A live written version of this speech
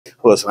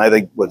Listen, I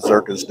think what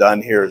Zerqa's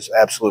done here is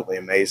absolutely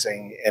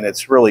amazing, and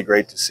it's really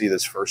great to see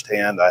this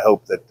firsthand. I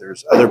hope that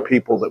there's other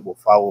people that will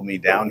follow me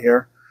down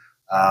here,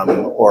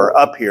 or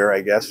up here,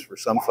 I guess, for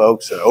some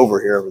folks, and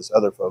over here with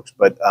other folks.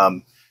 But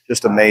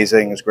just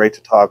amazing. It's great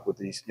to talk with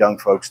these young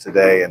folks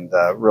today, and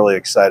really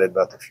excited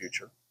about the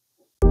future.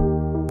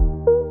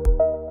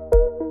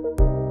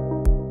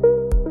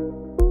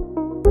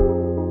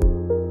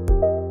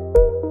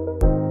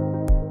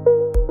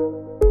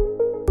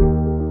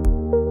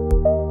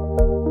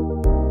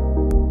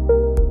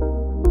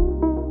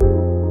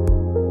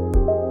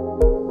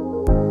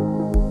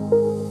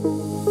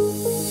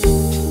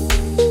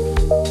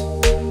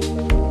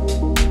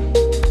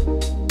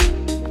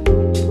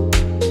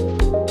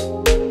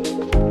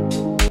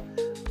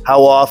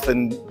 How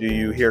often do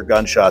you hear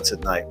gunshots at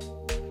night?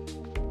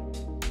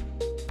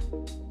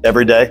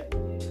 Every day?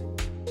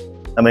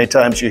 How many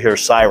times do you hear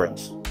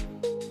sirens?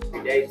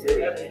 Every day,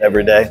 too.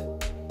 Every day?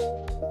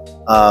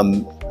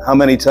 How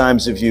many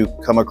times have you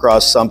come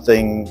across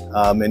something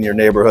in your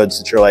neighborhoods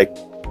that you're like,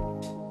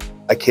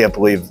 I can't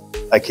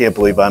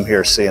believe I'm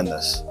here seeing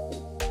this?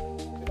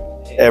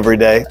 Every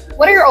day?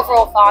 What are your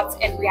overall thoughts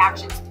and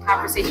reactions to the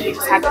conversation you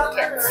just had with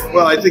kids?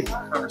 Well, I think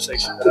the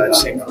conversation that I've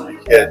seen from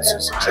the kids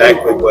is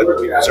exactly what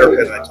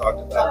Zerqa and I talked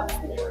about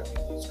before.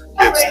 These are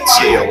kids that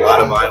see a lot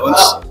of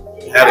violence.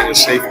 Having a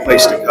safe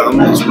place to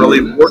come is really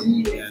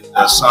important,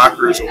 and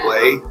soccer is a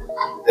way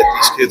that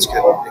these kids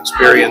can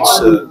experience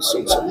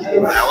some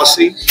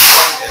normalcy. And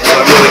so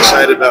I'm really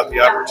excited about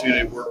the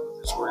opportunity to work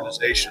with this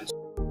organization,